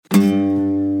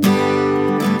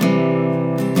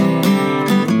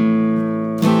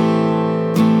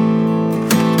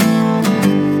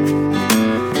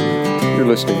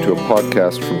to a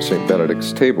podcast from St.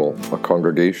 Benedict's Table, a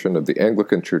congregation of the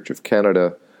Anglican Church of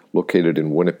Canada located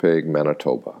in Winnipeg,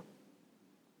 Manitoba.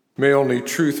 May only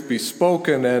truth be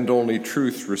spoken and only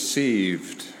truth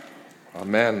received.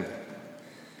 Amen.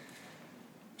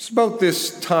 It's about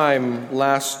this time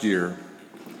last year,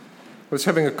 I was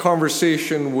having a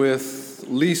conversation with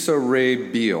Lisa Ray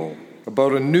Beale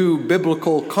about a new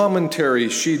biblical commentary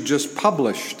she'd just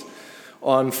published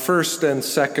on 1st and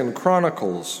 2nd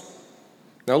Chronicles.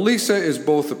 Now, Lisa is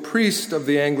both a priest of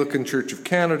the Anglican Church of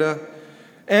Canada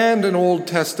and an Old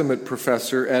Testament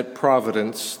professor at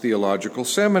Providence Theological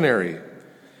Seminary.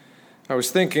 I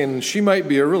was thinking she might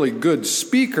be a really good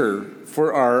speaker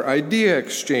for our Idea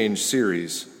Exchange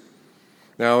series.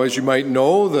 Now, as you might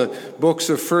know, the books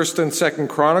of 1st and 2nd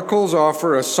Chronicles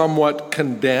offer a somewhat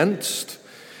condensed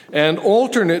and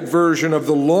alternate version of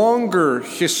the longer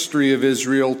history of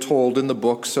Israel told in the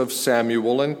books of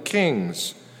Samuel and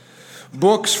Kings,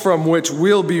 books from which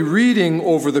we'll be reading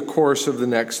over the course of the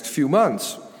next few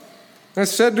months. I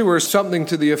said to her something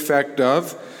to the effect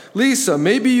of, Lisa,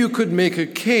 maybe you could make a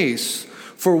case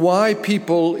for why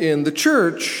people in the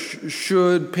church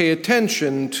should pay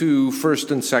attention to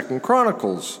 1st and 2nd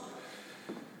Chronicles.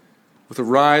 With a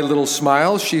wry little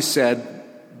smile, she said,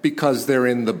 because they're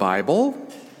in the Bible.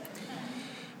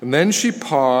 And then she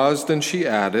paused and she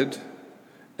added,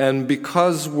 and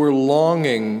because we're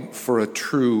longing for a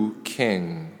true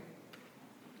king.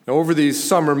 Now, over these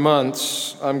summer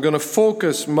months, I'm going to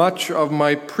focus much of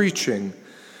my preaching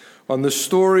on the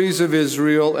stories of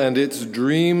Israel and its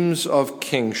dreams of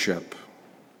kingship.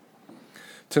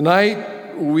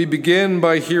 Tonight, we begin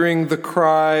by hearing the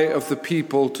cry of the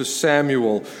people to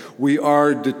Samuel. We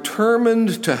are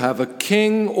determined to have a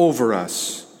king over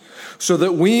us, so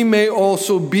that we may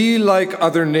also be like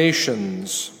other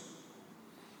nations.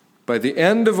 By the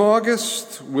end of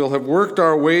August, we'll have worked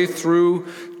our way through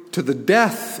to the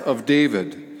death of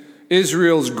David,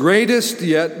 Israel's greatest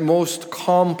yet most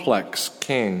complex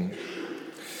king.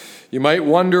 You might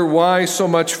wonder why so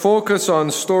much focus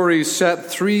on stories set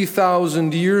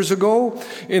 3,000 years ago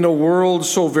in a world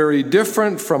so very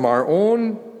different from our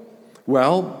own.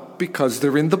 Well, because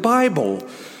they're in the Bible.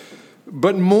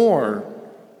 But more,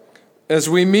 as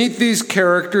we meet these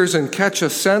characters and catch a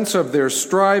sense of their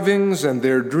strivings and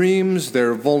their dreams,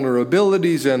 their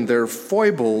vulnerabilities and their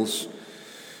foibles,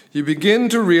 you begin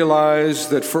to realize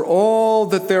that for all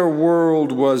that their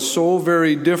world was so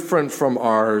very different from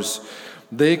ours,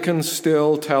 they can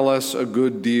still tell us a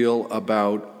good deal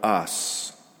about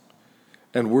us.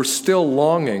 And we're still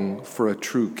longing for a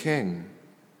true king.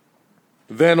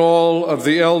 Then all of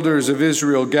the elders of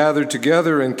Israel gathered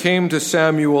together and came to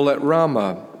Samuel at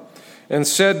Ramah, and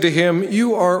said to him,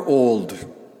 you are old.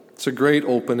 It's a great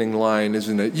opening line,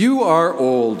 isn't it? You are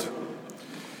old,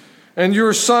 and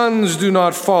your sons do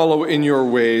not follow in your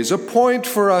ways. Appoint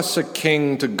for us a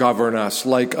king to govern us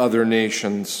like other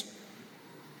nations.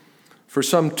 For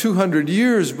some 200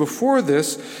 years before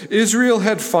this, Israel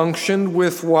had functioned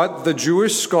with what the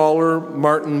Jewish scholar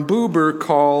Martin Buber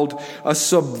called a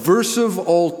subversive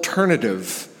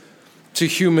alternative to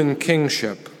human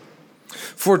kingship.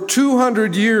 For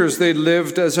 200 years, they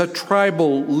lived as a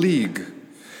tribal league,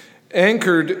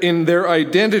 anchored in their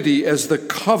identity as the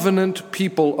covenant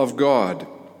people of God.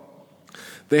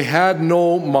 They had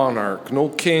no monarch, no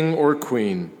king or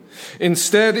queen.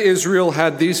 Instead, Israel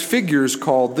had these figures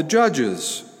called the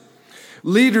judges,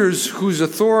 leaders whose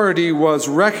authority was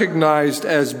recognized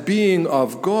as being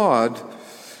of God,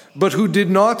 but who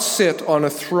did not sit on a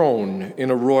throne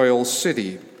in a royal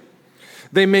city.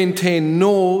 They maintained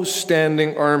no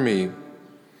standing army.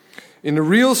 In a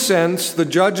real sense, the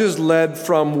judges led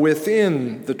from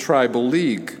within the tribal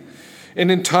league. And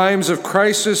in times of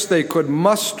crisis, they could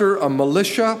muster a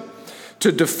militia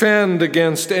to defend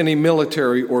against any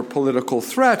military or political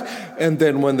threat, and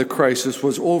then when the crisis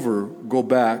was over, go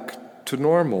back to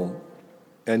normal.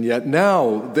 And yet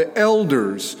now, the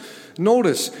elders,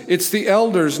 notice, it's the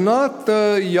elders, not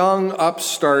the young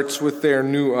upstarts with their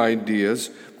new ideas.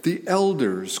 The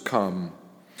elders come,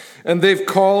 and they've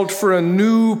called for a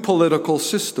new political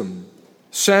system.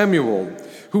 Samuel,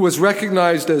 who was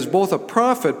recognized as both a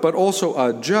prophet but also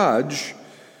a judge,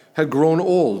 had grown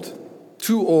old,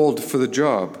 too old for the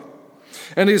job.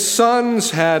 And his sons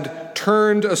had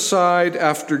turned aside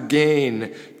after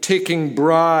gain, taking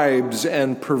bribes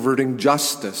and perverting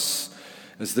justice,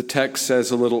 as the text says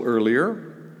a little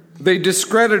earlier. They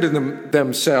discredited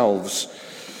themselves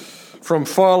from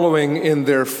following in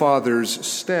their father's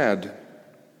stead.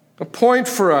 Appoint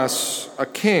for us a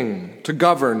king to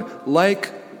govern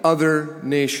like other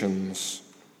nations.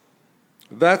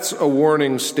 That's a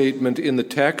warning statement in the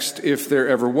text, if there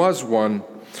ever was one.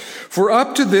 For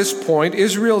up to this point,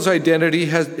 Israel's identity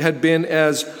had been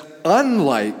as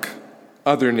unlike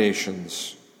other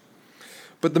nations.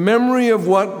 But the memory of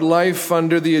what life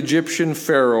under the Egyptian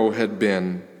Pharaoh had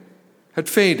been had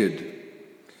faded.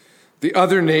 The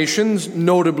other nations,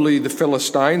 notably the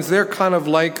Philistines, they're kind of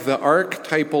like the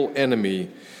archetypal enemy.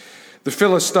 The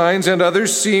Philistines and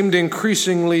others seemed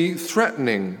increasingly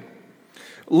threatening.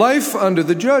 Life under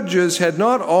the judges had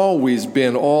not always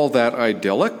been all that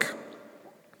idyllic,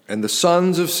 and the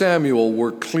sons of Samuel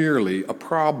were clearly a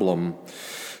problem.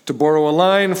 To borrow a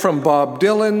line from Bob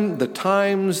Dylan, the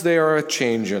times they are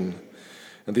a-changin'.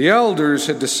 And the elders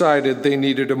had decided they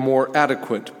needed a more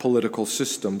adequate political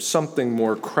system, something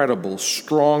more credible,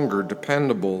 stronger,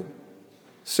 dependable.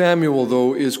 Samuel,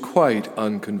 though, is quite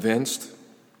unconvinced.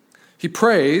 He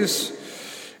prays,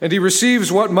 and he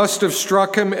receives what must have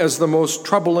struck him as the most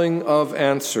troubling of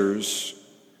answers.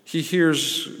 He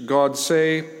hears God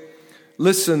say,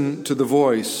 "Listen to the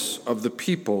voice of the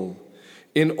people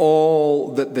in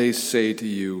all that they say to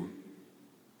you."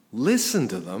 Listen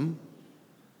to them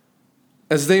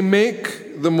as they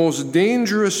make the most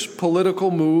dangerous political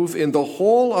move in the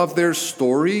whole of their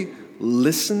story.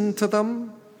 Listen to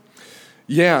them.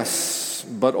 Yes,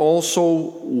 but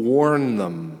also warn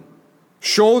them.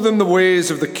 Show them the ways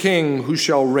of the king who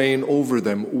shall reign over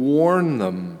them. Warn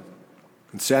them.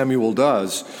 And Samuel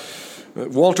does.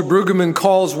 Walter Brueggemann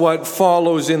calls what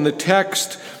follows in the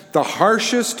text the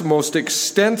harshest, most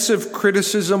extensive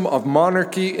criticism of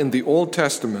monarchy in the Old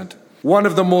Testament. One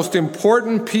of the most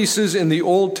important pieces in the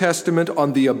Old Testament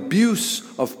on the abuse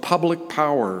of public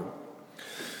power.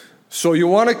 So you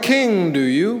want a king, do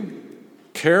you?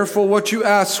 Careful what you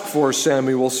ask for,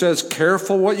 Samuel says.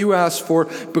 Careful what you ask for,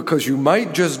 because you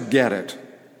might just get it.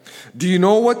 Do you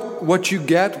know what you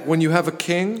get when you have a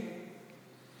king?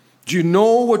 Do you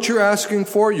know what you're asking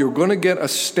for? You're going to get a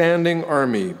standing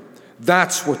army.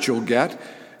 That's what you'll get.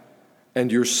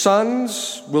 And your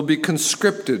sons will be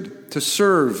conscripted to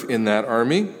serve in that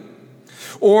army,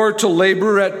 or to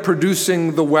labor at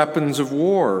producing the weapons of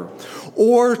war,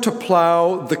 or to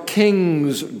plow the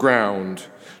king's ground,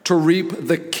 to reap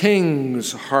the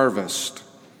king's harvest.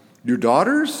 Your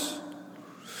daughters?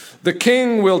 The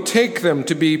king will take them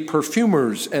to be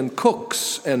perfumers and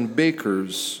cooks and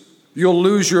bakers. You'll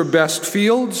lose your best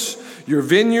fields, your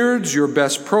vineyards, your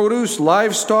best produce,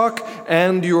 livestock,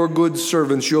 and your good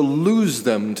servants. You'll lose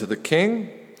them to the king.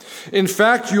 In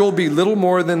fact, you'll be little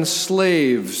more than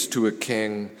slaves to a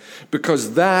king,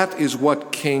 because that is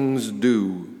what kings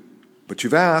do. But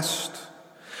you've asked,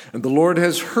 and the Lord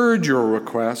has heard your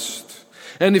request.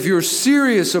 And if you're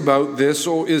serious about this,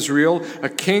 O Israel, a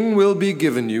king will be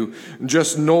given you.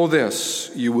 Just know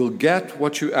this, you will get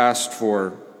what you asked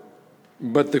for.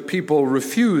 But the people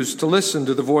refused to listen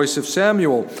to the voice of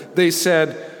Samuel. They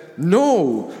said,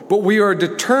 "No, but we are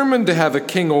determined to have a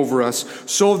king over us,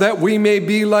 so that we may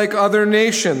be like other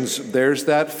nations." There's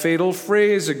that fatal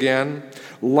phrase again,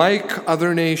 like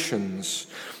other nations.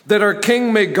 That our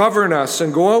king may govern us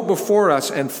and go out before us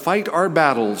and fight our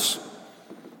battles.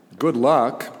 Good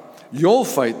luck. You'll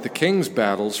fight the king's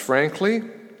battles, frankly.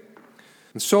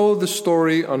 And so the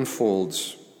story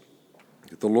unfolds.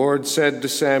 The Lord said to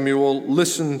Samuel,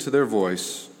 "Listen to their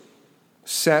voice.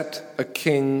 Set a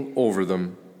king over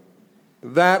them."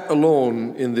 That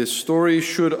alone in this story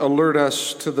should alert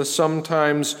us to the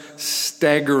sometimes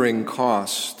staggering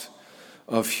cost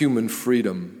of human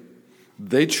freedom.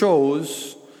 They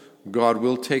chose. God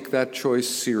will take that choice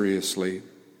seriously.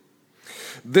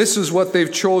 This is what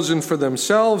they've chosen for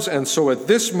themselves, and so at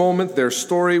this moment their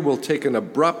story will take an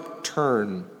abrupt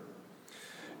turn.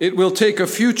 It will take a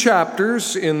few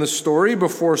chapters in the story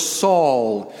before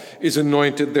Saul is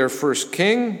anointed their first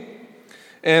king,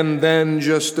 and then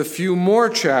just a few more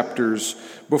chapters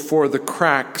before the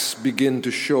cracks begin to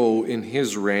show in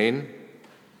his reign.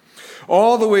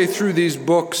 All the way through these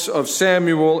books of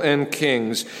Samuel and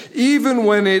Kings, even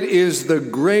when it is the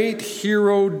great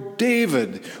hero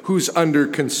David who's under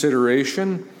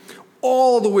consideration,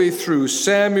 all the way through,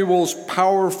 Samuel's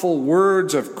powerful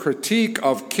words of critique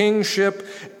of kingship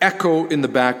echo in the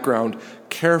background.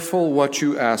 Careful what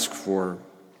you ask for.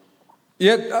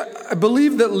 Yet, I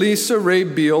believe that Lisa Ray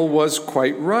Beale was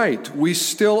quite right. We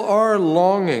still are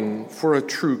longing for a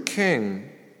true king.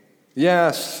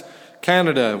 Yes,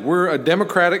 Canada, we're a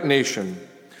democratic nation,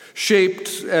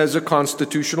 shaped as a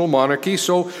constitutional monarchy,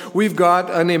 so we've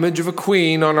got an image of a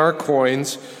queen on our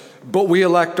coins, but we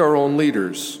elect our own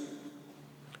leaders.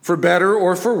 For better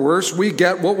or for worse, we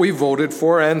get what we voted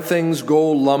for, and things go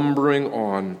lumbering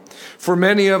on. For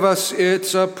many of us,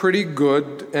 it's a pretty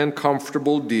good and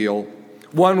comfortable deal.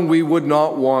 one we would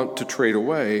not want to trade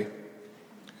away.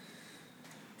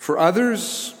 For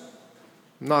others,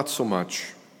 not so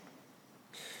much.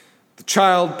 The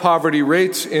child poverty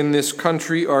rates in this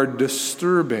country are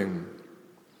disturbing.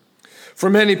 For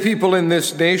many people in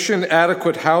this nation,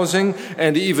 adequate housing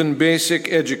and even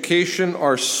basic education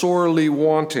are sorely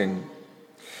wanting.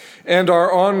 And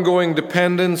our ongoing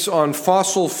dependence on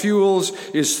fossil fuels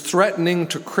is threatening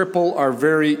to cripple our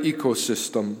very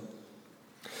ecosystem.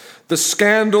 The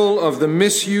scandal of the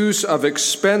misuse of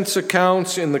expense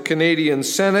accounts in the Canadian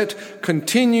Senate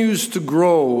continues to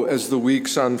grow as the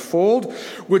weeks unfold,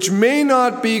 which may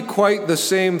not be quite the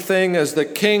same thing as the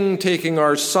king taking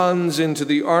our sons into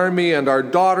the army and our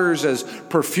daughters as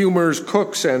perfumers,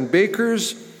 cooks, and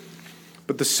bakers.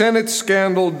 But the Senate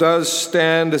scandal does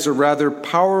stand as a rather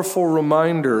powerful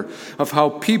reminder of how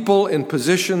people in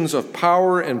positions of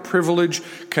power and privilege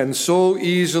can so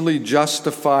easily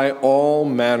justify all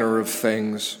manner of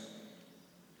things.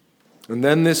 And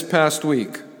then this past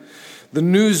week, the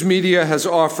news media has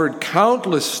offered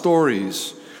countless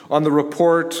stories on the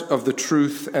report of the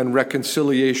Truth and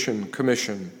Reconciliation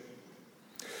Commission.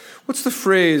 What's the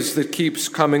phrase that keeps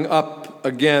coming up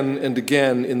again and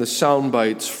again in the sound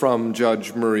bites from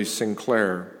Judge Murray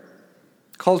Sinclair?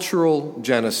 Cultural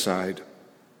genocide.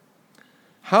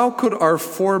 How could our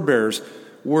forebears,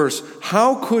 worse,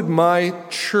 how could my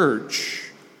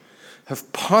church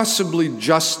have possibly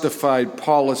justified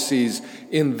policies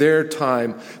in their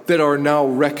time that are now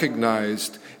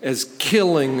recognized as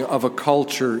killing of a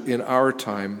culture in our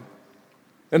time?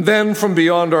 And then from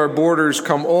beyond our borders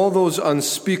come all those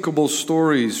unspeakable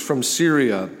stories from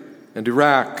Syria and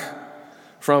Iraq,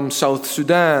 from South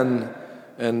Sudan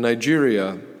and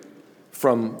Nigeria,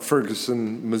 from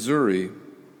Ferguson, Missouri.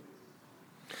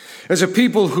 As a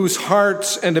people whose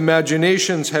hearts and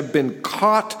imaginations have been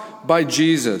caught by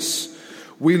Jesus,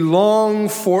 we long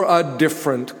for a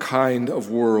different kind of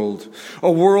world,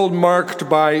 a world marked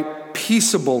by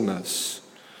peaceableness,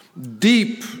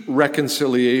 deep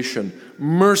reconciliation,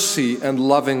 mercy and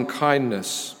loving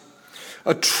kindness,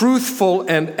 a truthful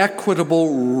and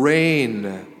equitable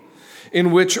reign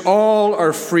in which all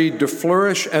are freed to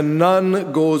flourish and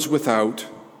none goes without.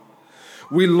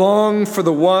 We long for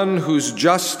the one whose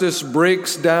justice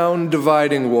breaks down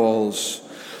dividing walls,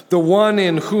 the one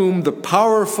in whom the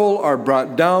powerful are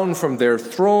brought down from their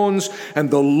thrones and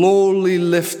the lowly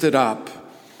lifted up,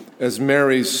 as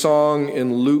Mary's song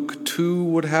in Luke 2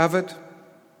 would have it.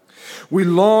 We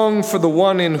long for the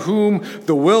one in whom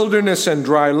the wilderness and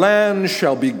dry land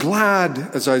shall be glad,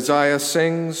 as Isaiah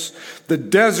sings. The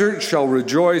desert shall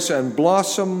rejoice and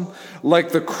blossom.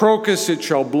 Like the crocus it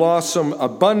shall blossom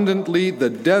abundantly. The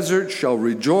desert shall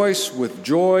rejoice with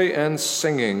joy and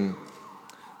singing.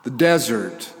 The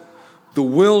desert, the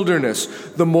wilderness,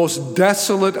 the most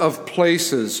desolate of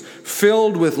places,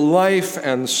 filled with life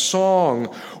and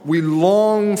song. We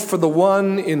long for the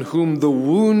one in whom the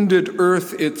wounded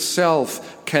earth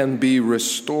itself can be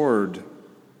restored.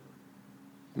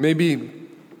 Maybe,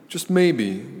 just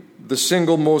maybe, the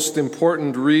single most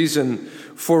important reason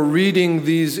for reading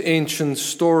these ancient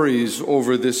stories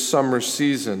over this summer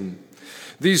season,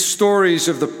 these stories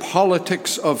of the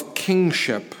politics of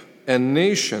kingship and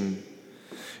nation,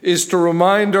 is to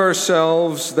remind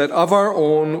ourselves that of our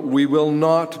own we will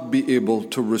not be able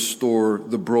to restore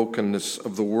the brokenness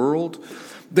of the world,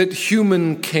 that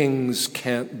human kings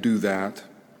can't do that.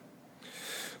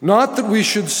 Not that we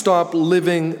should stop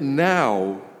living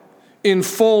now in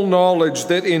full knowledge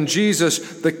that in Jesus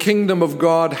the kingdom of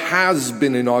God has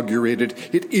been inaugurated.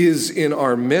 It is in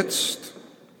our midst.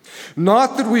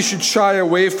 Not that we should shy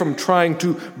away from trying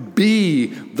to be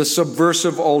the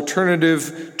subversive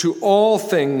alternative to all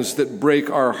things that break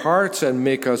our hearts and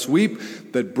make us weep,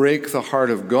 that break the heart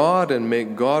of God and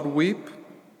make God weep.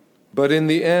 But in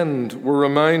the end, we're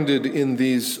reminded in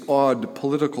these odd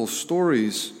political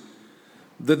stories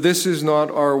that this is not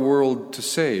our world to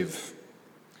save.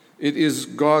 It is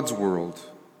God's world.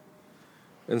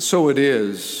 And so it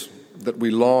is that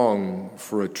we long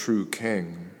for a true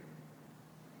king.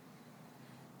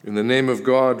 In the name of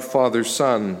God, Father,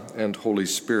 Son, and Holy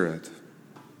Spirit.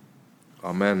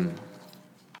 Amen.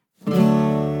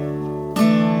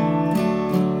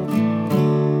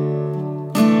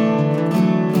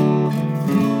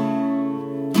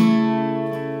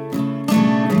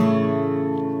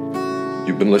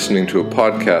 You've been listening to a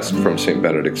podcast from St.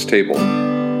 Benedict's Table.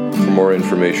 For more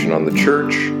information on the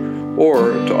church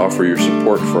or to offer your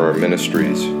support for our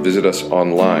ministries, visit us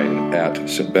online at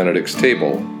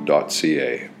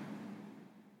stbenedictstable.ca.